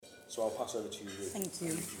So I'll pass over to you, Ruth. Thank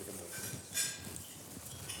you.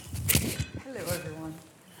 Hello, everyone.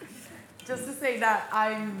 Just to say that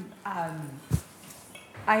I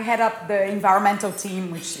head up the environmental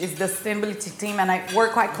team, which is the sustainability team, and I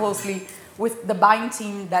work quite closely with the buying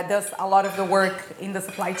team that does a lot of the work in the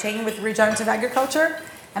supply chain with regenerative agriculture.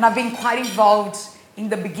 And I've been quite involved in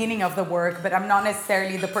the beginning of the work, but I'm not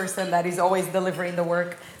necessarily the person that is always delivering the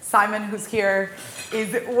work. Simon, who's here,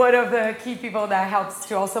 is one of the key people that helps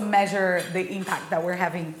to also measure the impact that we're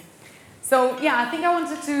having. So yeah, I think I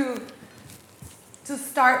wanted to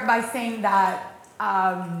start by saying that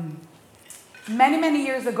many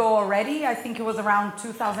years ago already, I think it was around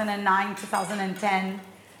 2009, 2010,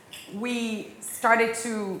 we started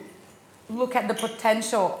to look at the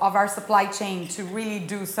potential of our supply chain to really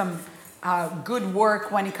do some good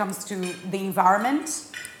work when it comes to the environment.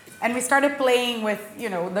 And we started playing with,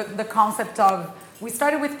 the concept of, we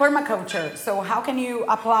started with permaculture. So how can you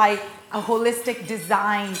apply a holistic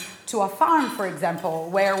design to a farm, for example,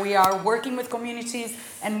 where we are working with communities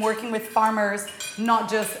and working with farmers, not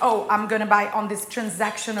just, I'm going to buy on this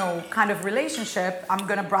transactional kind of relationship, I'm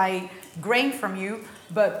going to buy grain from you,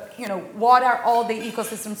 but what are all the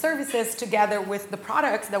ecosystem services together with the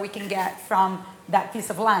products that we can get from that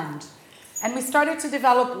piece of land? And we started to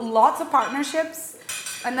develop lots of partnerships.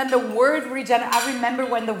 And then the word I remember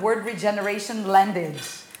when the word regeneration landed.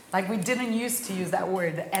 Like, we didn't used to use that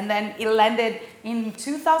word. And then it landed in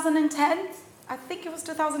 2010, I think it was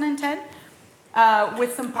 2010,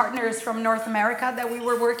 with some partners from North America that we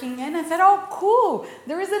were working in. I said, oh, cool,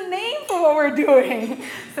 there is a name for what we're doing.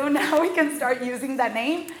 So now we can start using that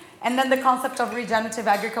name. And then the concept of regenerative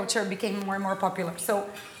agriculture became more and more popular. So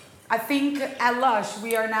I think at Lush,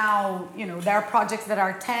 we are now, there are projects that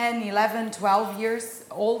are 10, 11, 12 years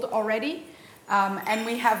old already. And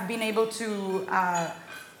we have been able to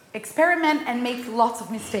experiment and make lots of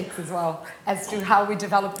mistakes as well as to how we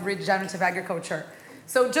developed regenerative agriculture.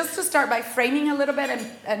 So just to start by framing a little bit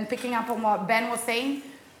and picking up on what Ben was saying,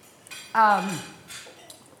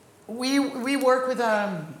 we work with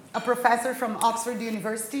a professor from Oxford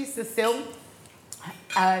University, Cécile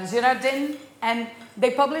Girardin, and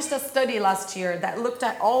they published a study last year that looked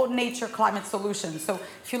at all nature climate solutions. So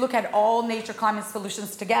if you look at all nature climate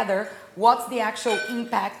solutions together, what's the actual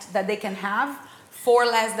impact that they can have for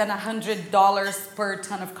less than $100 per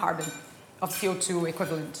ton of carbon, of CO2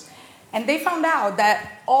 equivalent? And they found out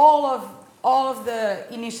that all of the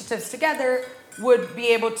initiatives together would be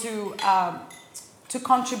able to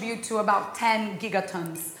contribute to about 10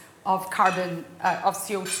 gigatons of carbon, of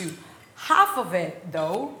CO2. Half of it,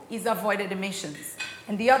 though, is avoided emissions,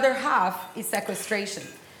 and the other half is sequestration.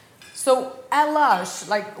 So at Lush,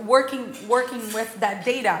 working with that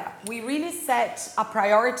data, we really set a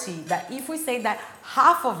priority that if we say that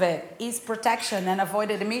half of it is protection and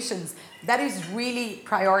avoided emissions, that is really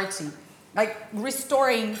priority. Like,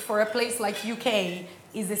 restoring for a place like UK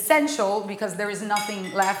is essential because there is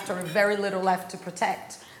nothing left or very little left to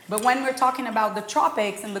protect. But when we're talking about the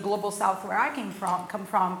tropics and the global south where I come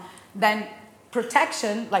from, then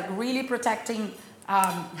protection, like really protecting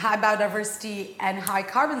high biodiversity and high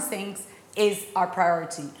carbon sinks, is our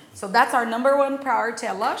priority. So that's our number one priority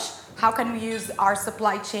at Lush. How can we use our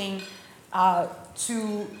supply chain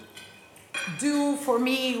to do, for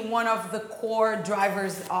me, one of the core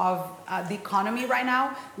drivers of the economy right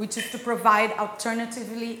now, which is to provide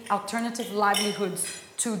alternative livelihoods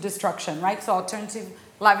to destruction, right? So alternative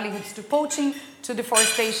livelihoods to poaching, to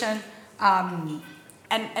deforestation,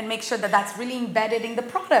 and make sure that that's really embedded in the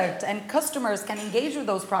product, and customers can engage with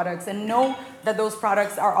those products and know that those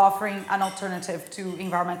products are offering an alternative to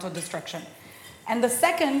environmental destruction. And the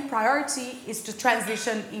second priority is to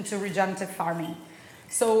transition into regenerative farming.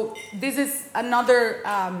 So this is another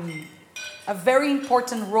a very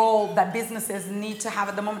important role that businesses need to have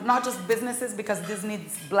at the moment. Not just businesses, because this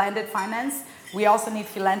needs blended finance. We also need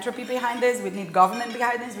philanthropy behind this. We need government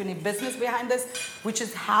behind this. We need business behind this, which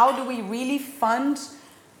is how do we really fund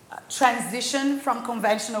transition from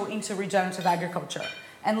conventional into regenerative agriculture.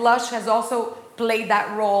 And Lush has also played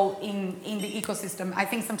that role in the ecosystem. I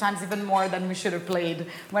think sometimes even more than we should have played.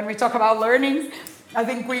 When we talk about learnings, I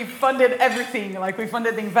think we funded everything. Like, we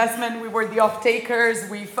funded the investment, we were the off-takers,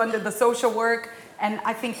 we funded the social work, and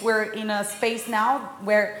I think we're in a space now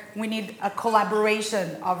where we need a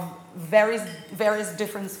collaboration of various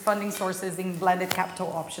different funding sources in blended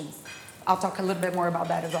capital options. I'll talk a little bit more about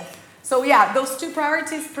that as well. So yeah, those two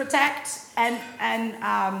priorities, protect and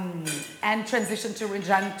transition to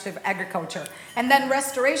regenerative agriculture. And then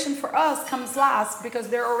restoration for us comes last, because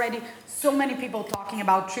there are already so many people talking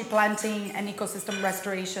about tree planting and ecosystem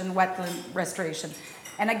restoration, wetland restoration.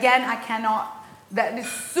 And again, I cannot that is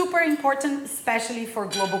super important, especially for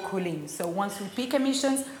global cooling. So once we peak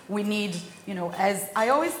emissions, we need, as I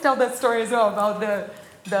always tell that story as well about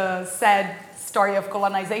the sad story of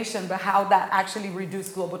colonization, but how that actually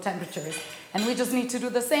reduced global temperatures. And we just need to do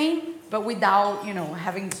the same, but without,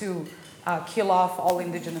 having to kill off all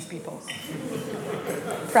indigenous peoples,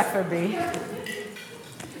 preferably.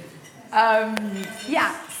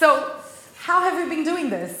 So how have we been doing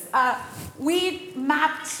this? We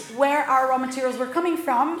mapped where our raw materials were coming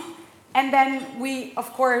from, and then we,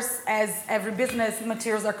 of course, as every business,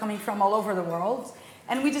 materials are coming from all over the world,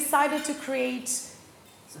 and we decided to create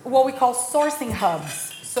what we call sourcing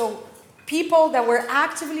hubs. So people that were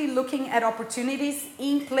actively looking at opportunities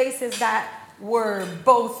in places that were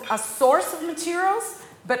both a source of materials,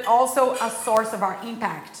 but also a source of our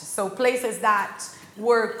impact. So places that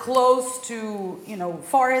were close to,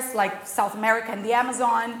 forests like South America and the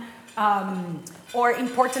Amazon, or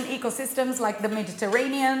important ecosystems like the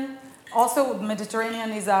Mediterranean. Also, the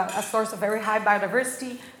Mediterranean is a source of very high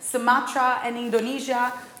biodiversity. Sumatra and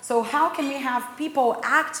Indonesia. So how can we have people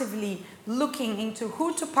actively looking into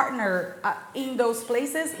who to partner in those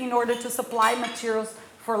places in order to supply materials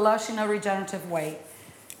for Lush in a regenerative way?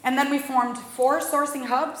 And then we formed 4 sourcing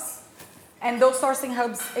hubs, and those sourcing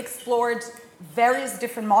hubs explored various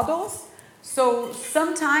different models. So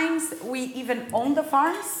sometimes we even own the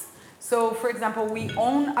farms. So for example, we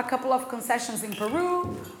own a couple of concessions in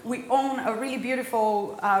Peru. We own a really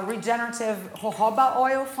beautiful regenerative jojoba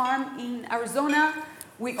oil farm in Arizona.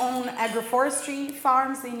 We own agroforestry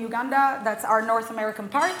farms in Uganda. That's our North American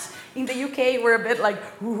part. In the UK, we're a bit like,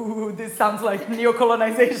 ooh, this sounds like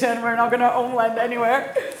neo-colonization. We're not gonna own land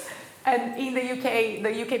anywhere. And in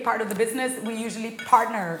the UK part of the business, we usually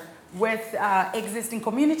partner with existing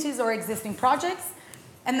communities or existing projects.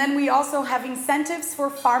 And then we also have incentives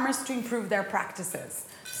for farmers to improve their practices.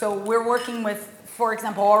 So we're working with, for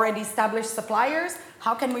example, already established suppliers.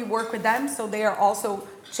 How can we work with them so they are also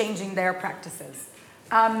changing their practices?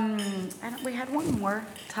 And we had one more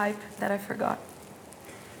type that I forgot.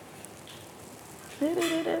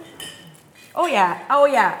 Oh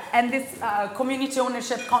yeah. And this community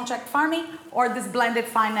ownership contract farming, or this blended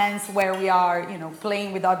finance where we are,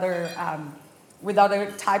 playing with other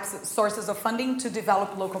sources of funding to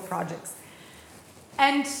develop local projects.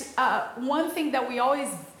 And one thing that we always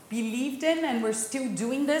believed in, and we're still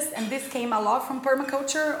doing this, and this came a lot from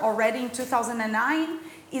permaculture already in 2009,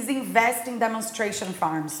 is invest in demonstration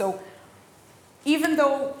farms. So even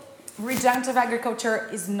though regenerative agriculture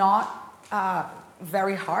is not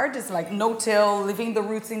very hard, it's like no-till, leaving the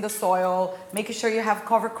roots in the soil, making sure you have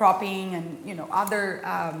cover cropping and other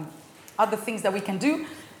things that we can do.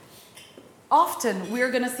 Often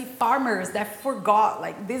we're gonna see farmers that forgot,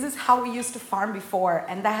 like this is how we used to farm before,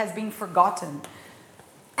 and that has been forgotten.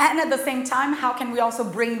 And at the same time, how can we also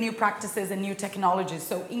bring new practices and new technologies?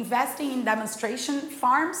 So investing in demonstration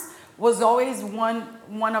farms was always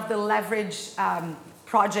one of the leverage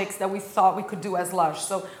projects that we thought we could do as Lush.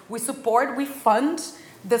 So we fund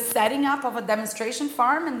the setting up of a demonstration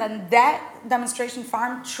farm, and then that demonstration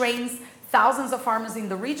farm trains thousands of farmers in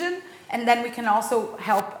the region, and then we can also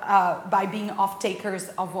help by being off-takers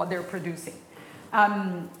of what they're producing.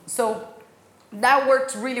 So that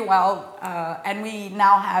worked really well, and we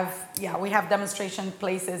now have demonstration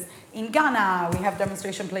places in Ghana, we have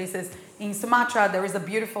demonstration places in Sumatra. There is a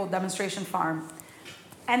beautiful demonstration farm.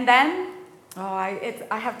 And then, I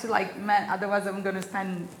have to otherwise I'm going to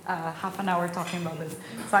spend half an hour talking about this.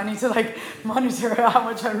 So I need to monitor how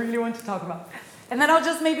much I really want to talk about. And then I'll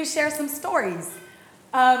just maybe share some stories.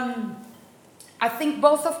 I think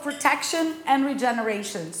both of protection and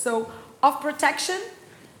regeneration. So of protection,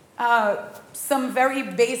 some very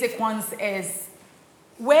basic ones is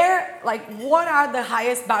what are the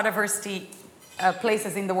highest biodiversity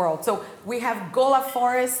places in the world? So we have Gola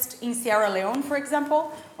Forest in Sierra Leone, for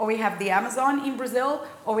example, or we have the Amazon in Brazil,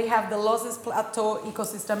 or we have the Lozes Plateau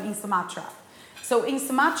ecosystem in Sumatra. So in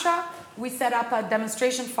Sumatra, we set up a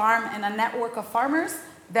demonstration farm and a network of farmers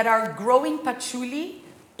that are growing patchouli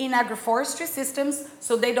in agroforestry systems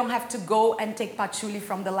so they don't have to go and take patchouli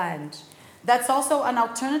from the land. That's also an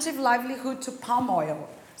alternative livelihood to palm oil.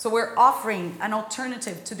 So we're offering an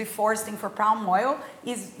alternative to deforesting for palm oil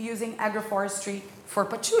is using agroforestry for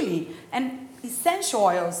patchouli. And essential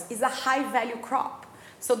oils is a high value crop.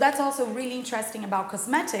 So that's also really interesting about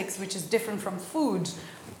cosmetics, which is different from food.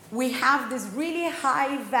 We have these really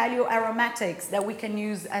high value aromatics that we can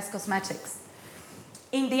use as cosmetics.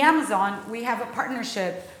 In the Amazon, we have a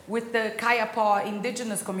partnership with the Kayapó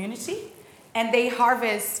indigenous community, and they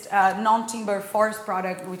harvest non-timber forest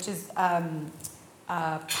product, which is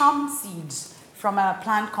palm seeds from a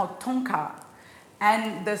plant called tonka.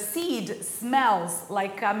 and the seed smells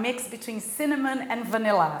like a mix between cinnamon and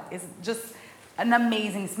vanilla. It's just an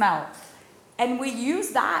amazing smell. And we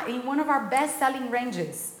use that in one of our best-selling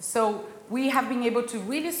ranges. So we have been able to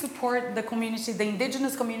really support the community, the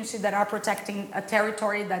indigenous community that are protecting a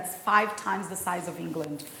territory that's 5 times the size of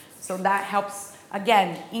England. So that helps,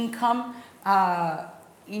 again, income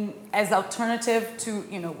as alternative to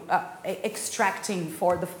extracting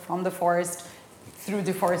from the forest through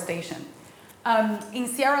deforestation. In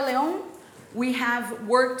Sierra Leone, we have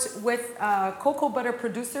worked with a cocoa butter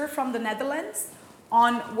producer from the Netherlands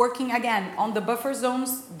on working again on the buffer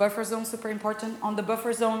zones super important, on the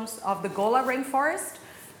buffer zones of the Gola rainforest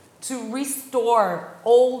to restore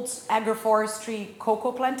old agroforestry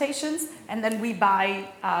cocoa plantations, and then we buy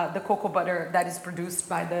the cocoa butter that is produced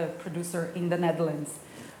by the producer in the Netherlands.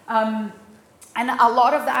 And a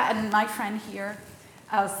lot of that, and my friend here,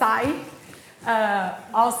 Sai,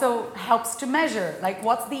 also helps to measure, like,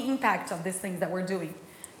 what's the impact of these things that we're doing.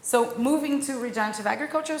 So moving to regenerative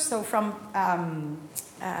agriculture, so from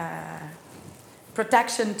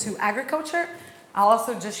protection to agriculture, I'll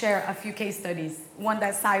also just share a few case studies. One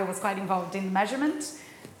that Sai was quite involved in measurement.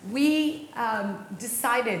 We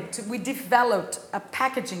developed a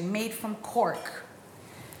packaging made from cork.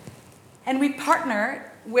 And we partnered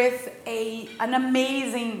with an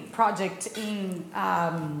amazing project in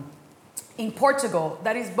Portugal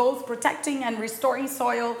that is both protecting and restoring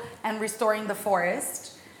soil and restoring the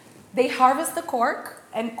forest. They harvest the cork,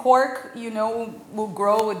 and cork, will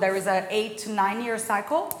grow. There is an 8 to 9 year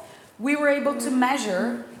cycle. We were able to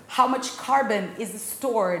measure how much carbon is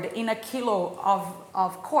stored in a kilo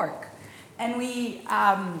of cork. And we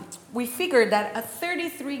figured that a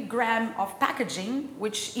 33 gram of packaging,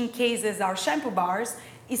 which encases our shampoo bars,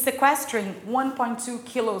 is sequestering 1.2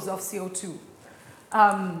 kilos of CO2.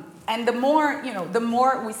 And the more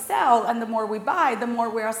we sell and the more we buy, the more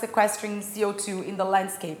we are sequestering CO2 in the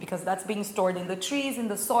landscape, because that's being stored in the trees, in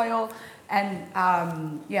the soil, and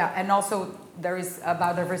and also there is a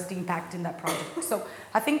biodiversity impact in that project. So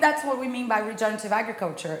I think that's what we mean by regenerative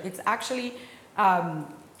agriculture. It's actually,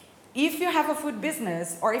 if you have a food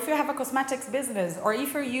business, or if you have a cosmetics business, or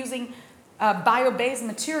if you're using bio-based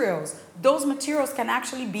materials, those materials can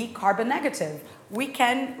actually be carbon negative. We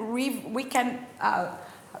can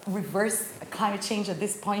reverse climate change at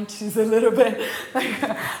this point is a little bit like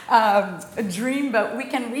a dream, but we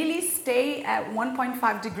can really stay at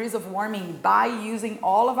 1.5 degrees of warming by using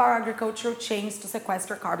all of our agricultural chains to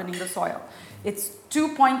sequester carbon in the soil. It's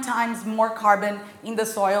 2 times more carbon in the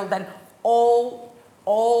soil than all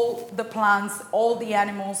the plants, all the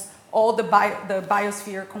animals, all the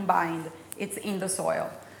biosphere combined. It's in the soil.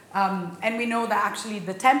 And we know that actually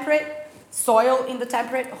the soil in the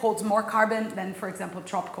temperate holds more carbon than, for example,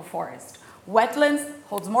 tropical forest. Wetlands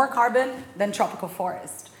holds more carbon than tropical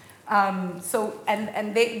forest.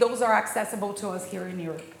 Those are accessible to us here in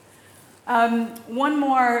Europe. One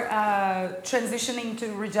more transitioning to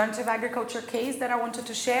regenerative agriculture case that I wanted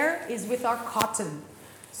to share is with our cotton.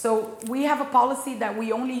 So we have a policy that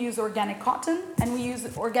we only use organic cotton, and we use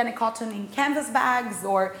organic cotton in canvas bags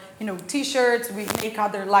or t-shirts. We make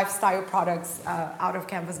other lifestyle products out of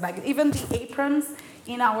canvas bags. Even the aprons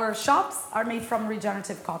in our shops are made from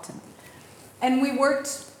regenerative cotton. And we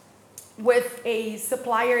worked with a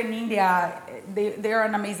supplier in India. They're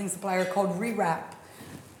an amazing supplier called Rewrap.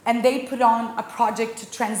 And they put on a project to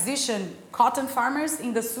transition cotton farmers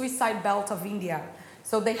in the suicide belt of India.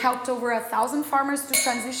 So they helped over 1,000 farmers to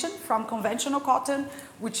transition from conventional cotton,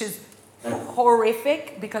 which is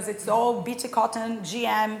horrific because it's all BT cotton,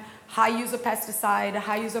 GM, high use of pesticide,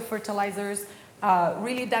 high use of fertilizers,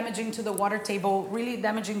 really damaging to the water table, really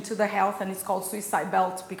damaging to the health, and it's called suicide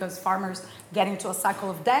belt because farmers get into a cycle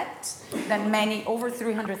of debt. Then over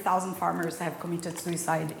 300,000 farmers have committed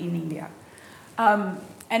suicide in India.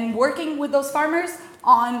 And working with those farmers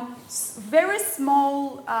on very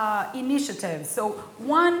small initiatives. So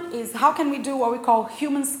one is how can we do what we call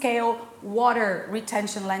human scale water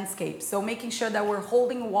retention landscapes. So making sure that we're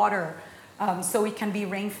holding water so it can be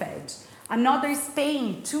rain fed. Another is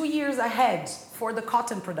paying 2 years ahead for the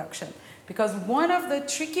cotton production. Because one of the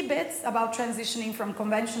tricky bits about transitioning from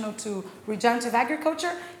conventional to regenerative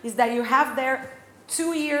agriculture is that you have there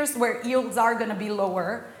 2 years where yields are going to be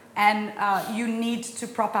lower, and you need to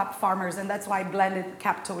prop up farmers, and that's why blended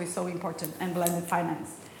capital is so important, and blended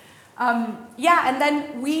finance. And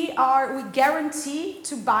then we guarantee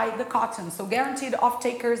to buy the cotton. So guaranteed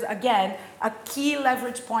off-takers, again, a key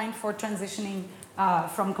leverage point for transitioning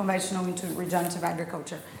from conventional into regenerative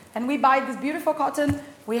agriculture. And we buy this beautiful cotton.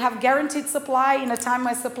 We have guaranteed supply in a time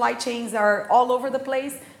when supply chains are all over the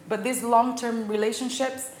place, but these long-term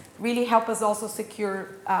relationships really help us also secure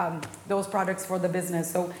those products for the business.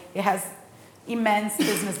 So it has immense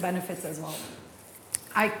business benefits as well.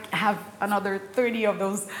 I have another 30 of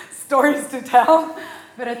those stories to tell,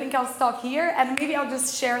 but I think I'll stop here and maybe I'll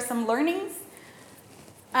just share some learnings.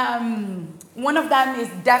 One of them is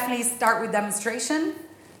definitely start with demonstration.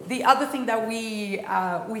 The other thing that we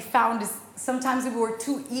found is sometimes we were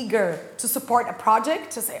too eager to support a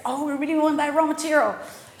project, to say, oh, we really want that raw material,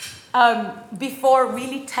 before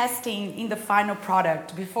really testing in the final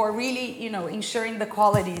product, before really, ensuring the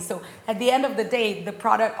quality. So at the end of the day, the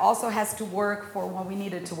product also has to work for what we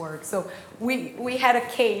need it to work. So we had a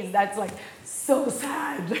case that's like so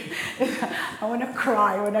sad. I want to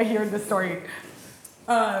cry when I hear the story.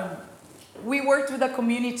 We worked with a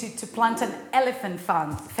community to plant an elephant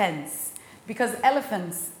fence, because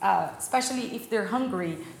elephants, especially if they're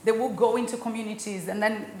hungry, they will go into communities and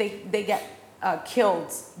then they get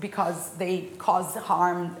killed because they cause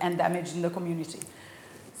harm and damage in the community.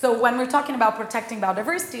 So when we're talking about protecting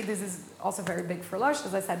biodiversity, this is also very big for Lush,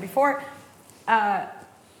 as I said before.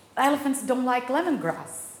 Elephants don't like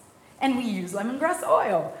lemongrass, and we use lemongrass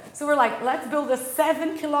oil. So we're like, let's build a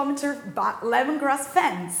 7-kilometer lemongrass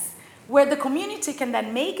fence where the community can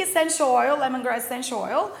then make essential oil, lemongrass essential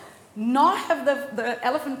oil, not have the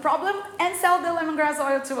elephant problem, and sell the lemongrass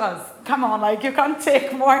oil to us. Come on, you can't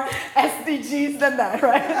take more SDGs than that,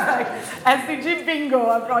 right? SDG bingo,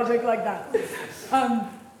 a project like that.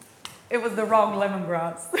 It was the wrong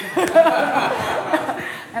lemongrass.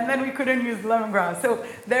 And then we couldn't use lemongrass. So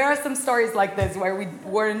there are some stories like this where we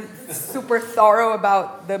weren't super thorough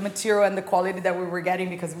about the material and the quality that we were getting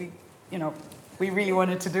because we really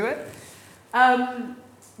wanted to do it.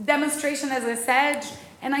 Demonstration, as I said,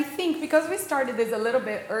 and I think because we started this a little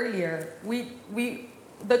bit earlier, we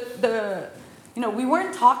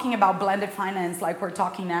weren't talking about blended finance like we're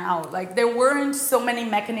talking now. There weren't so many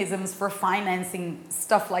mechanisms for financing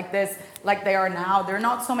stuff like this like they are now. There are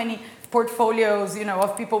not so many portfolios,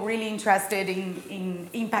 of people really interested in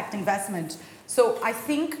impact investment. So I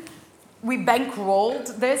think we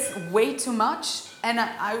bankrolled this way too much, and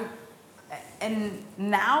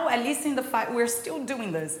now, at least in the fight, we're still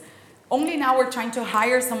doing this. Only now we're trying to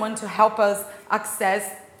hire someone to help us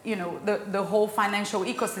access, the whole financial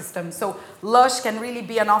ecosystem. So Lush can really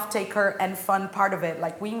be an off-taker and fund part of it.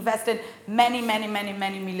 We invested many, many, many,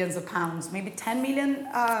 many millions of pounds, maybe 10 million,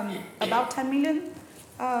 about 10 million,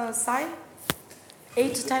 Sai?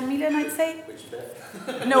 8 to 10 million, I'd say. Which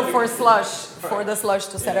bit? No, for Slush, for the Slush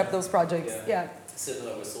to set up those projects. Yeah.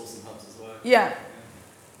 Similar with Source and Hubs as well. Yeah.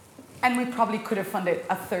 And we probably could have funded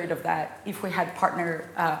a third of that if we had partnered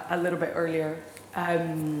a little bit earlier.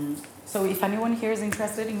 So if anyone here is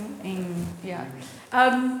interested in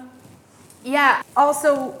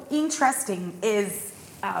also interesting is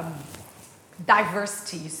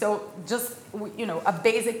diversity. So just, a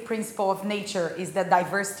basic principle of nature is that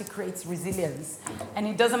diversity creates resilience. And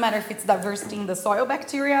it doesn't matter if it's diversity in the soil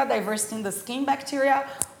bacteria, diversity in the skin bacteria,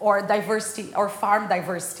 or diversity or farm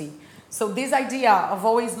diversity. So this idea of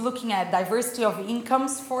always looking at diversity of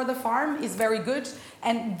incomes for the farm is very good.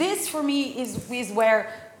 And this, for me, is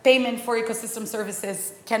where payment for ecosystem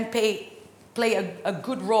services can play a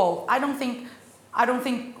good role. I don't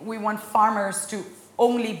think we want farmers to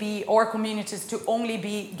only be, or communities to only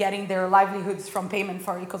be getting their livelihoods from payment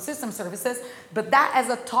for ecosystem services, but that as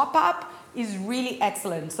a top-up is really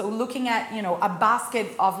excellent. So looking at, a basket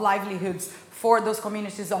of livelihoods for those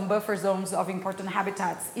communities on buffer zones of important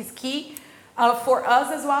habitats is key. For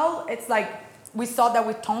us as well, it's we saw that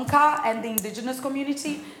with Tonka and the indigenous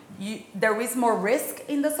community, there is more risk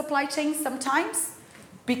in the supply chain sometimes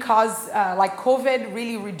because COVID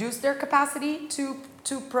really reduced their capacity to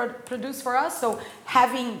produce for us. So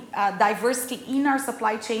having diversity in our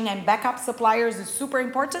supply chain and backup suppliers is super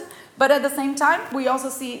important. But at the same time, we also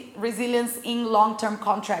see resilience in long-term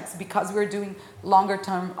contracts because we're doing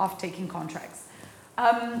longer-term off-taking contracts.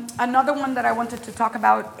 Another one that I wanted to talk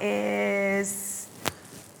about is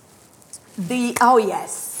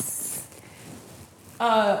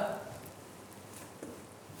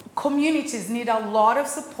communities need a lot of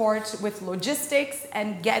support with logistics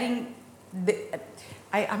and getting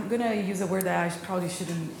I'm going to use a word that I probably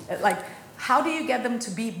shouldn't, how do you get them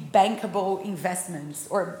to be bankable investments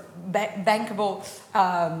or bankable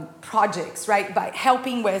projects, right? By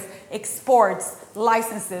helping with exports,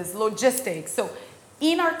 licenses, logistics. So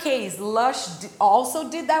in our case, Lush also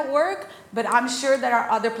did that work, but I'm sure there are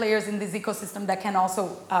other players in this ecosystem that can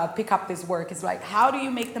also pick up this work. It's how do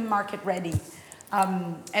you make the market ready?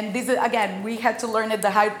 And this is, again, we had to learn it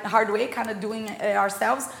the hard way, kind of doing it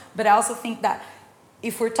ourselves, but I also think that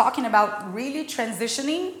if we're talking about really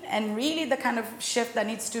transitioning and really the kind of shift that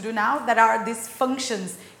needs to do now, that are these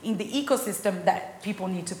functions in the ecosystem that people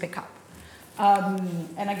need to pick up.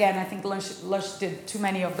 And again, I think Lush did too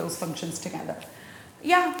many of those functions together.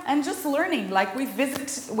 Yeah, and just learning. Like we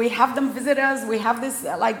have them visit us. We have this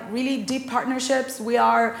like really deep partnerships. We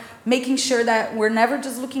are making sure that we're never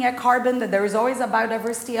just looking at carbon, that there is always a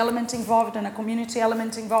biodiversity element involved and a community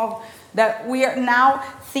element involved. That we are now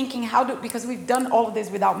thinking because we've done all of this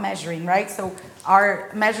without measuring, right? So our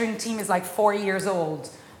measuring team is like 4 years old.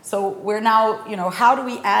 So we're now, how do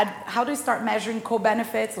we start measuring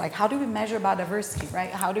co-benefits? Like how do we measure biodiversity, right?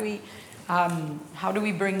 How do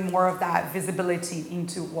we bring more of that visibility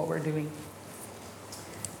into what we're doing?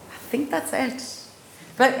 I think that's it.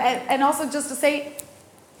 But, and also just to say,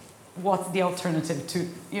 what's the alternative to,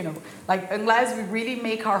 unless we really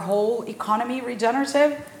make our whole economy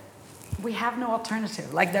regenerative, we have no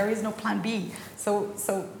alternative. Like there is no plan B. So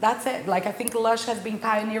that's it. Like I think Lush has been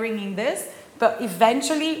pioneering in this, but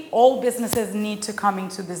eventually all businesses need to come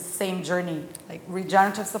into this same journey, like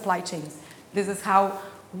regenerative supply chains. This is how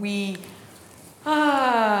we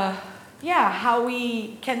how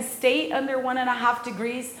we can stay under 1.5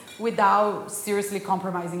 degrees without seriously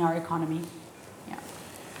compromising our economy. Yeah.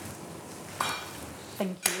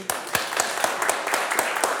 Thank you.